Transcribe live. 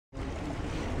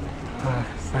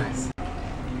It's nice.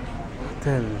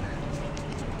 Hotel.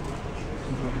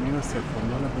 Conmigo se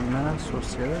formó la primera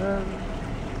sociedad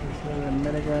de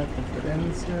América,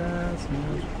 conferencias.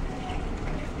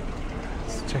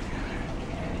 Let's check it.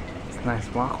 It's a nice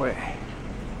walkway.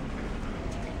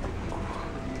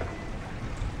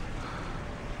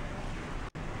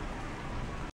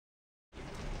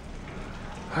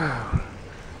 Wow,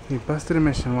 you busted a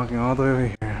mission walking all the way over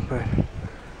here, but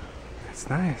it's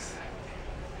nice.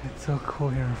 It's so cool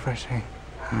here, refreshing.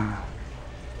 I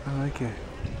like it.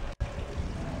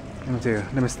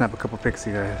 Let me snap a couple pics,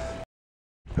 you guys.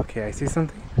 Okay, I see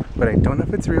something, but I don't know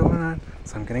if it's real or not,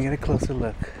 so I'm gonna get a closer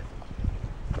look.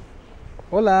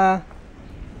 Hola!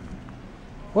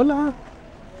 Hola!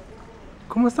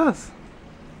 ¿Cómo estás?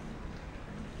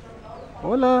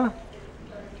 Hola!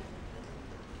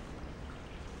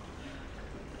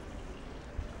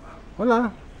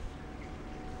 Hola!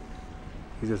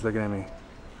 He's just looking at me.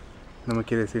 No me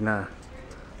quiere decir nada.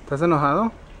 ¿Estás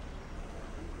enojado?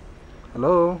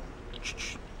 Hello?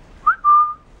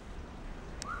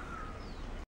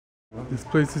 This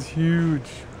place is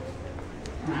huge.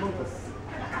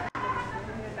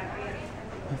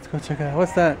 Let's go check it out.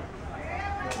 What's that?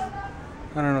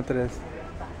 I don't know what that is.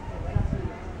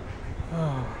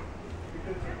 Oh,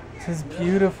 this is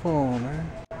beautiful, man.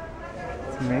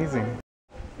 It's amazing.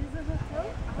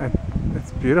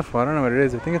 It's beautiful. I don't know what it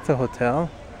is. I think it's a hotel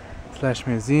slash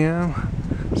museum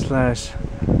slash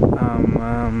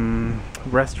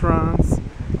restaurants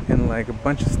and like a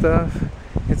bunch of stuff.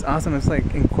 It's awesome. It's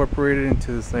like incorporated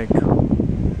into this like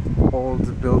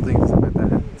old building, stuff like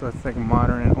that. So it's like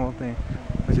modern and old thing,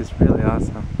 which is really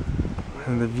awesome.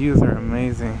 And the views are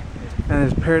amazing. And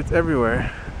there's parrots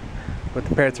everywhere. But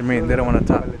the parrots are mean. They don't want to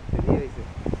talk.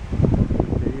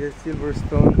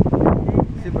 Silverstone,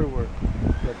 silverware,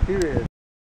 material.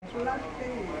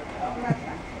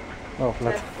 Oh,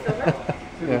 let's.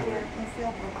 Yeah.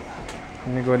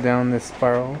 Let me go down this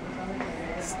spiral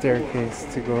staircase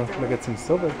to go look at some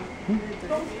silver. I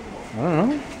don't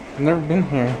know. I've never been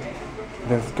here.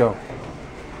 Let's go.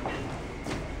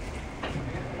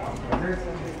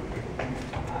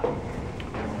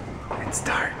 It's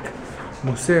dark.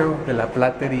 Museo de la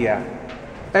Platería.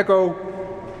 Echo.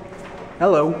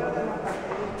 Hello.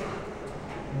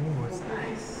 Oh, it's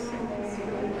nice.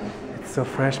 It's so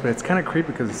fresh, but it's kind of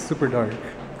creepy because it's super dark.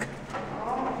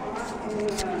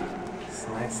 It's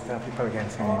nice stuff. You probably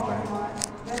can't see anything.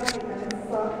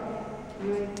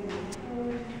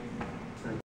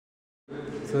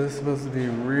 So this is supposed to be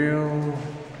real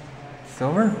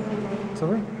silver?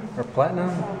 Silver? Or platinum?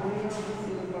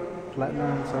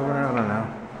 Platinum, silver? I don't know.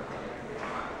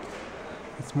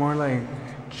 It's more like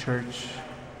church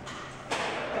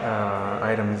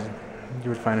items you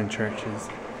would find in churches.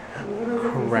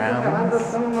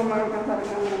 Crowns.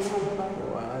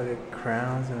 Wow, the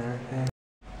crowns and everything.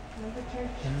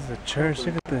 This is a church.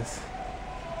 Look at this.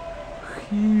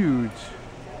 Huge.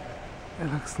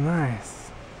 It looks nice.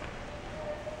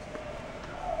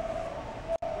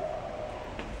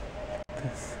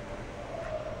 This.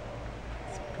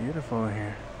 It's beautiful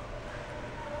here.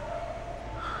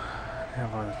 They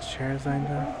have all the chairs lined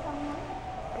up.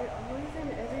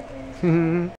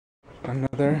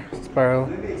 Another spiral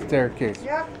staircase.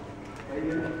 Yep.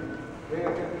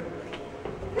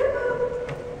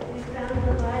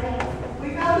 We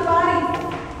found the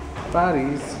bodies.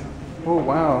 Bodies? Oh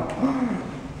wow.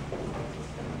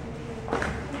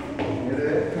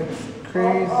 That's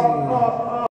crazy.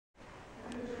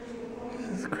 This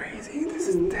is crazy. This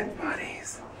is dead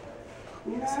bodies.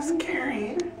 This is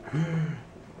scary.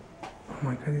 Oh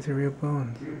my god, these are real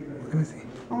bones. Let me see.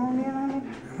 I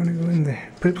want to go in there.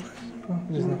 Put it. Oh,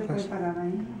 there's no flash.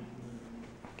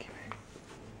 Okay,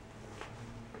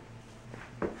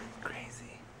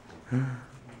 crazy.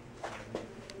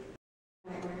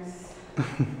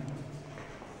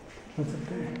 What's up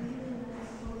there?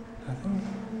 Nothing.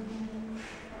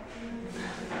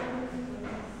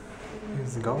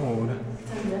 It's gold.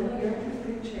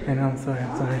 I know, I'm sorry.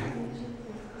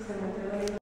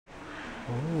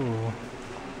 Oh.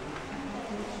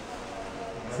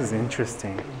 This is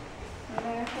interesting.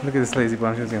 Look at this lazy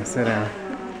bum. She was gonna sit down.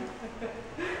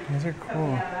 These are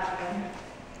cool.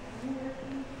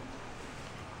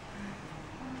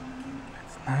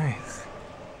 It's nice.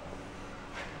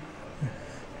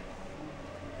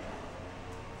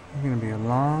 It's gonna be a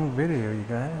long video, you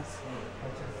guys.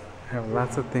 I have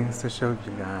lots of things to show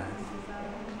you guys.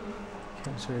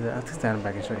 Can't show you that. I'll have to stand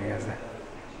back and show you guys that.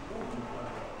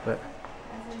 But,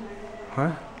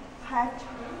 what?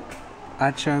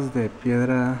 Hachas de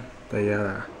piedra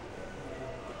tallada.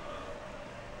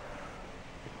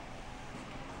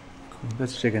 Cool.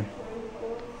 That's chicken.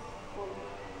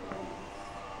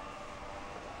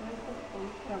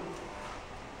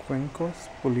 Cuencos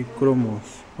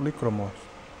policromos. Policromos.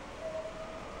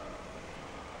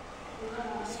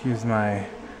 Excuse my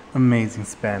amazing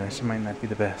Spanish. It might not be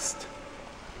the best.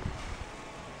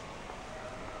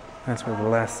 That's where the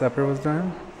Last Supper was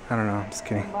done. I don't know. I'm just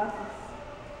kidding.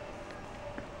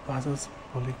 Vasos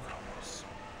policromos.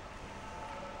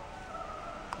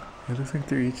 It looks like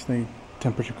they're each like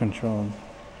temperature controlled.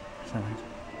 For some reason.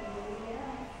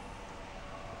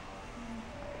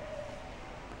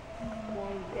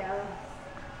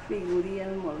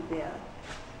 Figurillas moldeadas.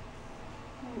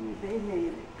 They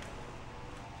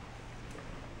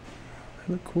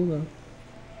look cool though.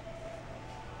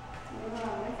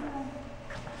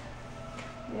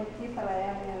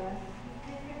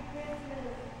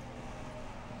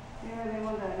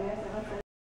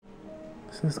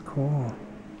 This is cool.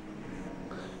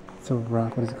 It's a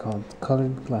rock, what is it called?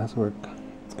 Colored glasswork.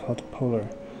 It's called Polar.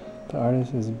 The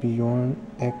artist is Bjorn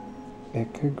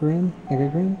Ekegren?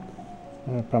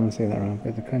 I'm probably saying that wrong,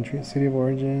 but the country, city of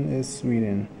origin is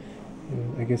Sweden.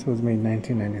 I guess it was made in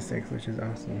 1996, which is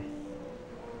awesome.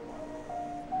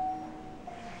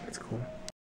 That's cool.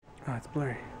 Oh, it's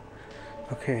blurry.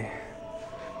 Okay,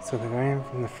 so the guy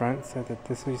from the front said that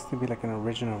this used to be like an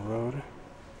original road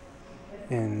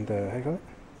in the, how do you call it?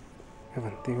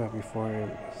 Antigua before it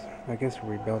was, I guess,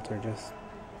 rebuilt or just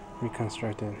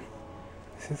reconstructed.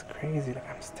 This is crazy. Like,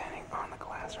 I'm standing on the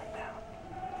glass right now.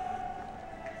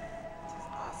 This is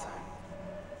awesome.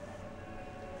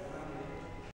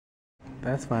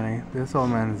 That's funny. This old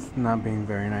man's not being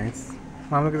very nice.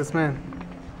 Mom, look at this man.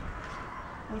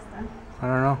 What's that? I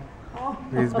don't know. Oh.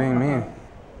 He's being mean.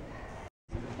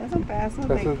 Es un pedazo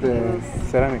de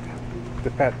cerámica.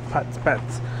 The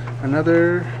pats.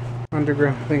 Another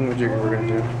underground thing we're gonna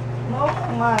do. No,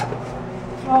 man.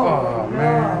 Oh,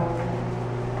 man.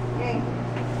 ¿Qué?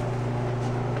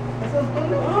 ¿Es un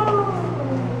túnel?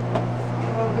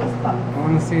 I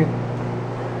want to see it.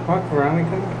 Walk around we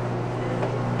can.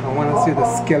 I want to see the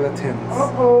skeletons.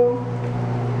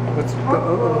 What's the oh?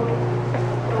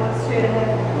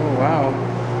 Oh wow.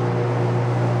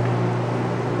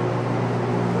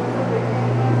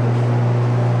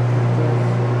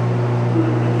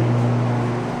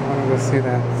 Let's see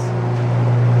that.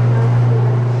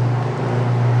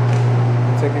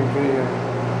 I'm taking video.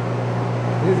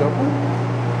 Is it open?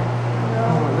 No.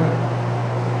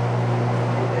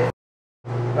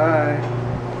 Oh, bye.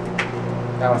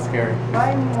 That was scary.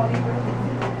 Bye,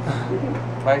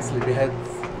 Bye, sleepyheads.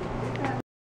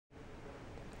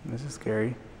 This is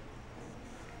scary.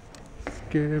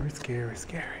 Scary.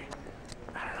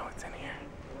 I don't know what's in here.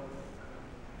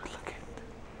 Look at it.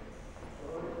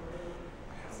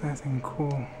 It's nice and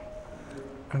cool.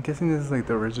 I'm guessing this is like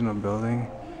the original building,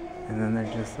 and then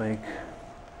they're just like,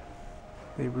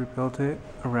 they rebuilt it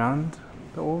around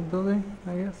the old building,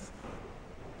 I guess.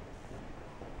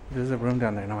 There's a room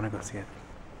down there and I want to go see it.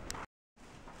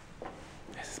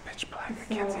 This is pitch black.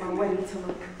 I can't see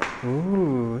it.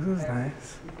 Ooh, this is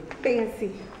nice.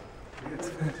 Fancy. It's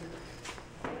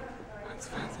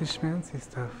fancy schmancy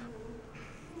stuff.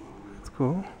 That's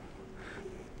cool.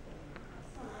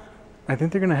 I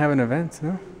think they're gonna have an event,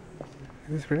 no?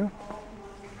 Is this real?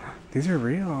 These are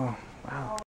real.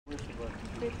 Wow.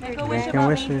 Make a wish Making about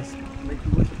wishes. me. Make a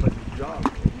wish about your job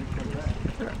and you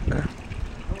come back.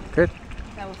 Good.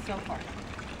 That was so far.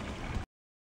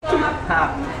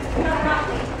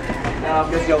 No,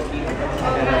 I'm just joking.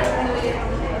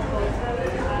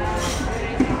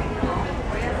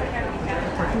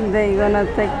 They're gonna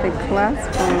take the class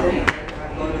from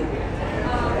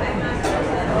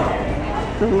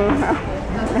to learn how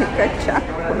to make a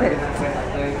chocolate.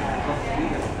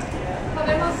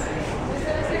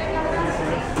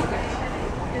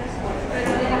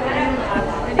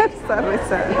 Está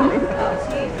rezando.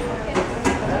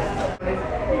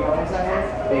 Y vamos a hacer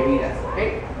bebidas, ¿ok?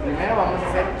 Primero vamos a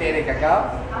hacer té de cacao,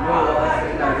 luego vamos a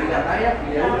hacer la bebida maya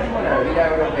y de último la bebida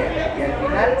europea. Y al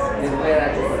final les voy a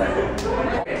dar chocolate.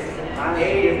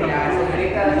 La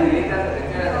señorita,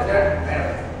 atención.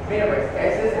 Mira pues,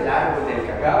 ese es el árbol del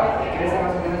cacao que crece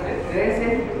más o menos de 13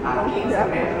 a 15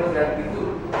 metros de altitud.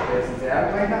 Pero si se dan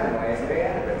cuenta, no es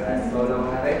real, ¿verdad? Es solo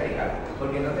una réplica,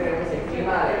 porque no tenemos el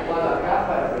clima adecuado acá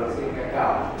para producir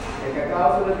cacao. El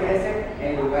cacao solo crece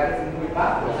en lugares muy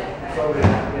bajos, sobre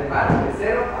el mar, de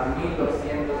 0 a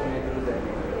 1200 metros de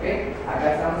altitud, ¿ok?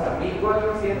 Acá estamos a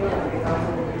 1400, aquí estamos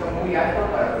un poquito muy alto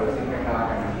para producir cacao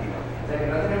acá en Antigua. O sea que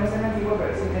no tenemos en Antigua,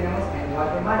 pero sí tenemos en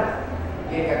Guatemala.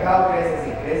 Y el cacao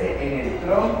crece en el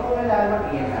tronco del árbol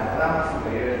y en las ramas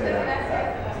superiores del árbol.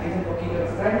 Es un poquito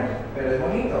extraño, pero es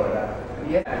bonito, ¿verdad?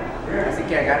 Así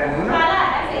que agarren uno.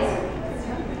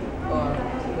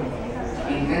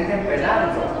 Intenten intenten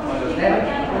pelarlo con los dedos.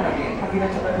 Bueno, aquí la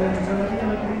chapa de el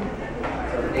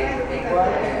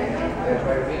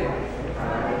perfil.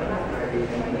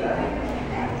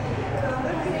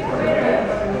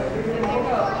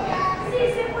 ¿Sí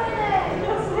se puede?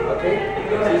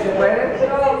 ¿Sí se puede?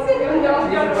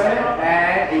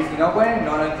 Y si no pueden,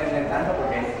 no lo intenten tanto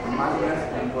porque es más o menos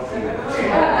imposible.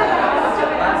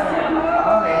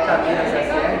 Esta vida se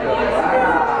haciendo.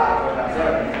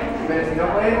 Pero si no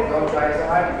pueden, don't try so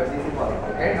hard because it's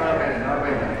impossible. ¿Ok? No lo prenden, no lo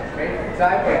prenden. ¿Ok?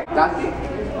 ¿Saben qué? Casi.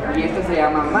 Y esto se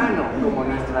llama mano, como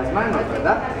nuestras manos,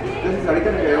 ¿verdad? Entonces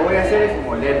ahorita lo que yo voy a hacer es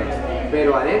molerlos.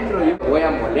 Pero adentro yo voy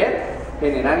a moler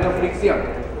generando fricción.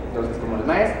 Entonces, como los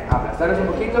maes, aplastarlos un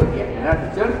poquito y a generar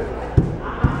fricción.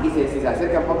 Y si se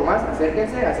acerca un poco más,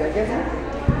 acérquense, acérquense.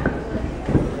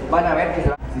 Van a ver que si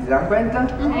se dan cuenta,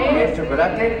 es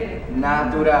chocolate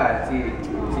natural. Sí,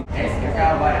 sí. Es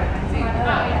cacao para. Sí,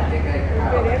 manteca de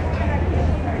cacao.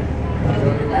 So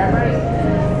remember.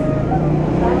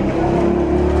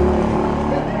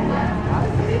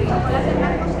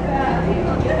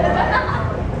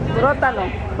 Frótalo,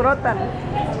 frótalo.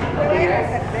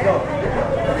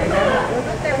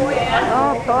 No,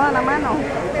 toda la mano.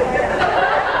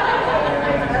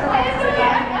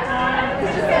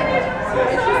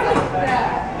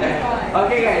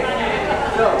 Okay, guys.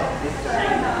 So,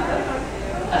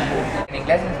 en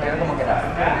inglés y en español como que nada.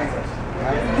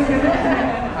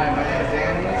 Hi, my name is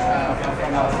Danny. I'm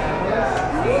from Los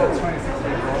Angeles. 26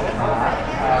 years old.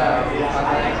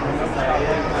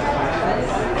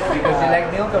 Because you like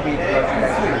milk or beef?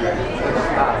 Sweet.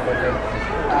 Perfect.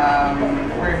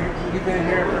 We've been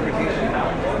here for vacation. My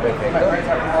Perfecto. parents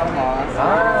are from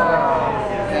Guatemala.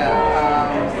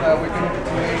 Yeah, so we've been here for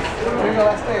 2 weeks. Today's the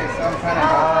last day, so I'm kind of,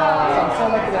 so I'm so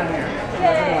lucky that I'm here. That's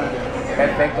what I want to do.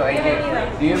 Perfecto.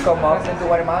 And do you come often to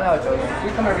Guatemala or just? We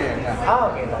come every year, yeah.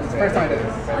 Okay. It's the first time I did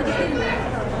this.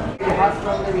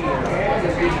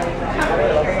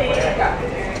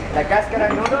 La cáscara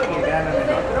en uno y el grano en el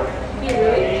otro.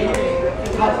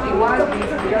 Igual,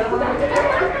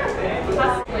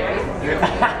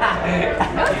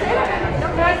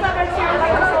 No es la versión de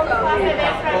clase de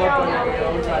español.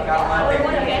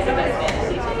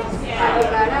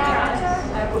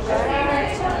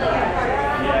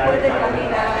 Puede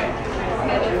caminar,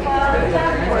 que le falta,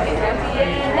 puede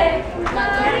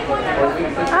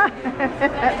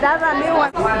That's a new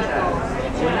one.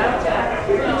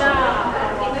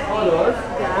 O dos.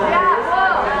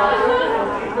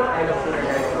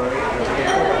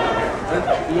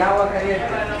 Y agua caliente.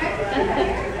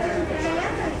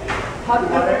 Hot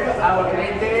water, agua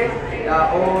caliente o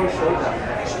soda.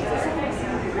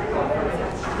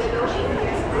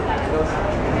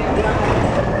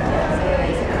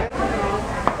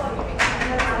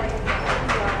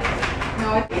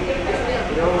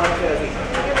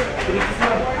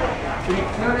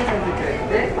 Fricciones entre tres,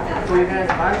 okay? So you're gonna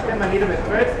smash them a little bit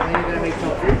first, and then you're gonna make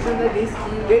some friction like this,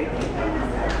 okay?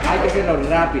 Hay que hacerlo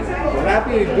rápido,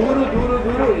 rápido y duro, duro,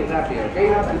 duro y rápido, okay?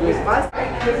 You have to do it fast.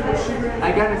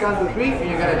 I'm gonna count to 3, and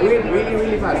you're gonna do it really,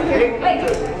 really fast, okay?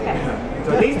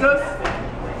 So listos?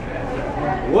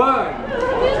 1,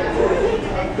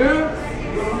 2,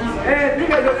 and 3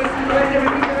 guys,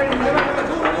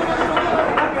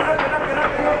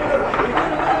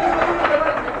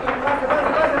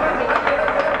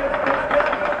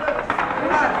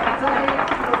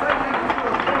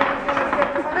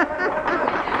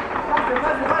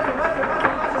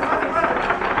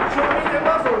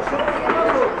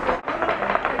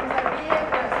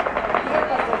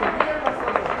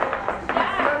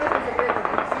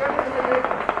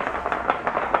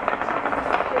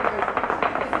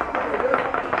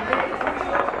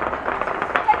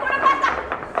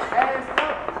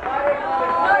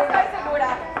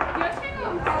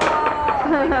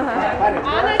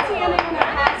 Ana tiene una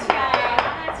hacha.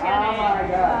 Ana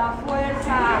tiene la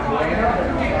fuerza.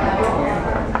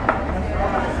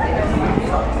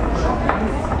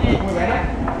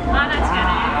 Ana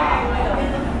tiene.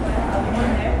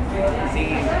 Sí,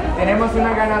 tenemos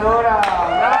una ganadora.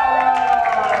 ¡Bravo!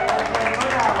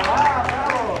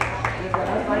 ¡Bravo!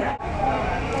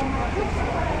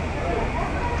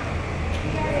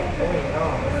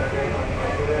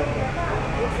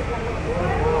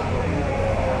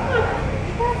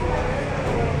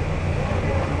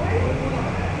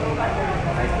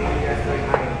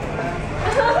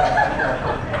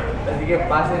 Así que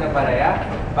pásenlo para allá.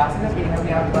 Pásenlo que no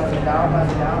me han pasado, por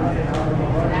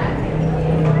favor.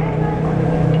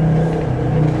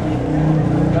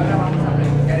 Ahora vamos a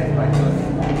practicar español.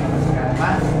 Vamos a practicar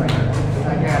más español. Entonces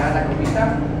hay que agarrar la copita,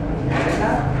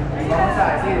 ¿verdad? Y vamos a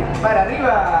decir, para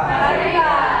arriba. Para arriba.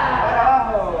 Para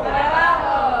abajo. Para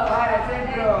abajo.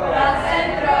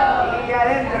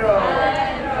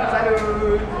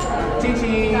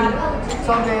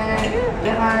 something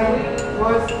behind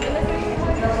was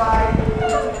nearby.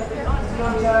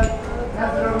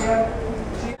 Ahora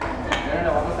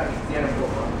lo vamos a mixtear un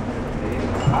poco.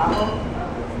 Abajo.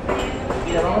 Y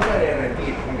lo vamos a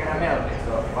derretir.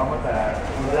 Vamos para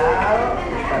un lado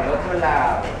y para el otro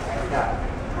lado. Ahí está.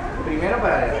 Primero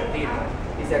para derretir.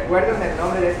 ¿Y se acuerdan del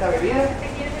nombre de esta bebida?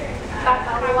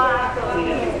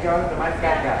 Sí, es que vamos a tomar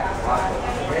cacahuato.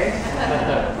 ¿Ok?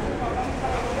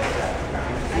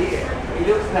 Sí, it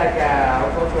looks like a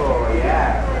poco,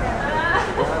 yeah.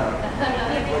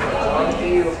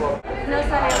 No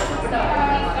sabemos.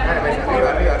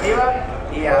 Arriba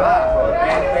y abajo.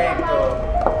 Perfecto.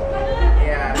 Y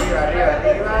arriba y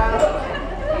abajo.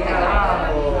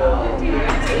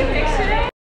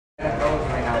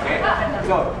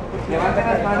 So, levanten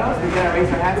las manos, you're gonna raise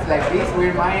your hands like this.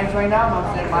 We're Mayans right now,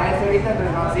 vamos a ser Mayans ahorita,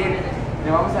 entonces vamos a decir,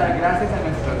 le vamos a dar gracias a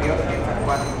nuestro Dios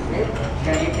Quetzalcóatl, ¿ok?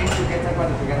 Can you thank you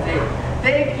Quetzalcóatl? You can say,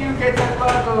 thank you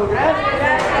Quetzalcóatl,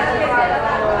 gracias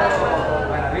Quetzalcóatl.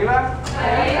 Para arriba,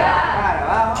 para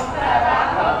abajo,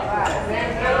 para el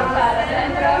centro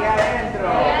y adentro.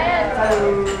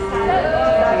 Salud.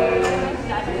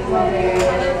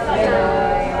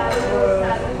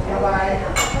 Bye.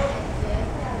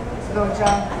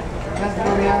 Slocha,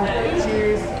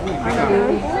 cheers.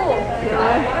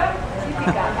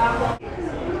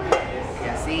 Y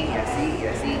así.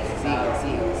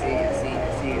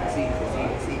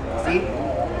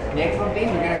 Next one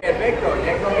please, perfecto.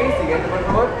 Next one please, siguiente por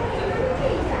favor.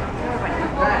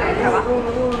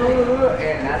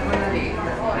 El árbol de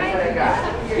acá.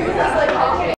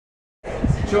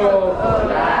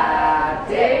 Chocolate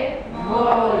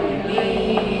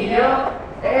molinillo.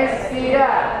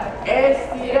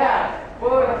 Estirar,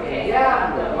 porque ya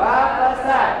no va a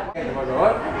pasar. Por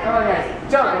favor,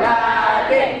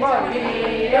 chocolate,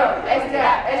 molinillo,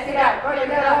 estirar, porque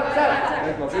ya no va a pasar.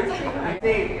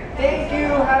 Thank you,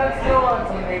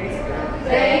 Hanson, ladies.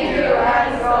 Thank you,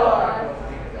 Hanson.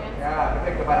 Ya,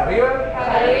 perfecto, para arriba,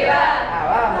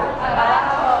 abajo,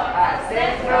 al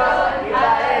centro y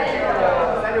para adentro.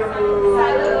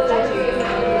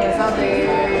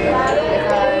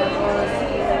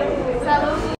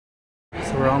 Salud.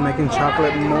 So we're all making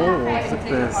chocolate molds with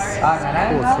this.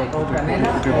 Cool, so cool.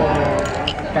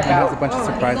 It has a bunch of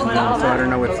surprises in it, so I don't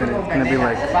know what's in it. It's gonna be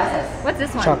like What's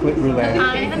this one? chocolate roulette,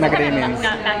 macadamians,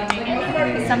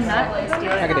 Some nut.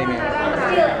 macadamia.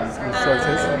 So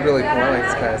it's really cool. I like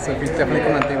this guy. So if you definitely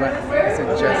come on Diva, I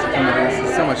suggest you come to this.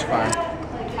 It's so much fun.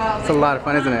 It's a lot of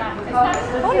fun, isn't it?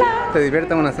 Te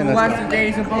diviertes uno haciendo Wants esto. to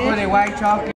taste un poco de white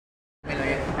chocolate.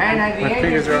 And at the My end,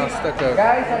 fingers are all stuck up.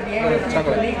 guys, at the end, you're free to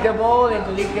Chocolate. lick the bowl and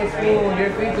to lick the spoon.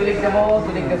 You're free to lick the bowl,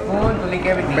 to lick the spoon, to lick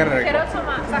everything. Very rico. Dale.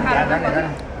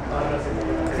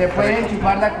 Se pueden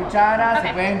chupar la cuchara,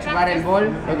 se pueden chupar el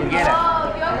bol, lo que quieran.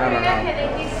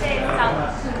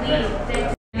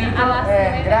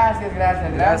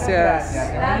 Gracias.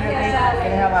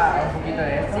 ¿Quieres un poquito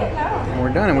de esto? And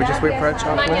we're done, and we just wait for our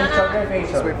chocolate. Chocolate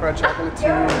facial. Just wait for our chocolate to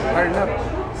harden up.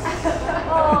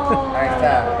 Ahí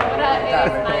está.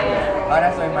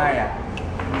 Ahora soy Maya.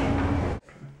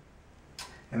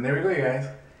 And there we go, you guys.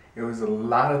 It was a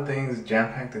lot of things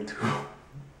jam-packed into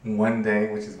one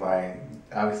day, which is why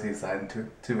I obviously decided two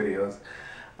videos.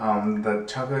 The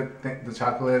chocolate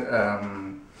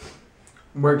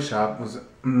workshop was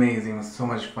amazing. It was so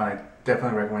much fun. I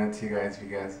definitely recommend it to you guys if you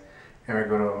guys ever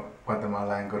go to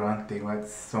Guatemala and go to Antigua.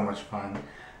 It's so much fun.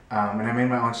 And I made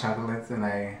my own chocolates and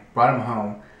I brought them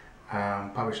home.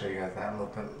 Probably show you guys that a little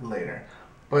bit later.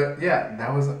 But yeah,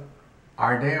 that was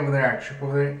our day over there, our trip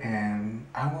over there, and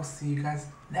I will see you guys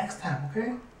next time,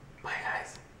 okay? Bye guys.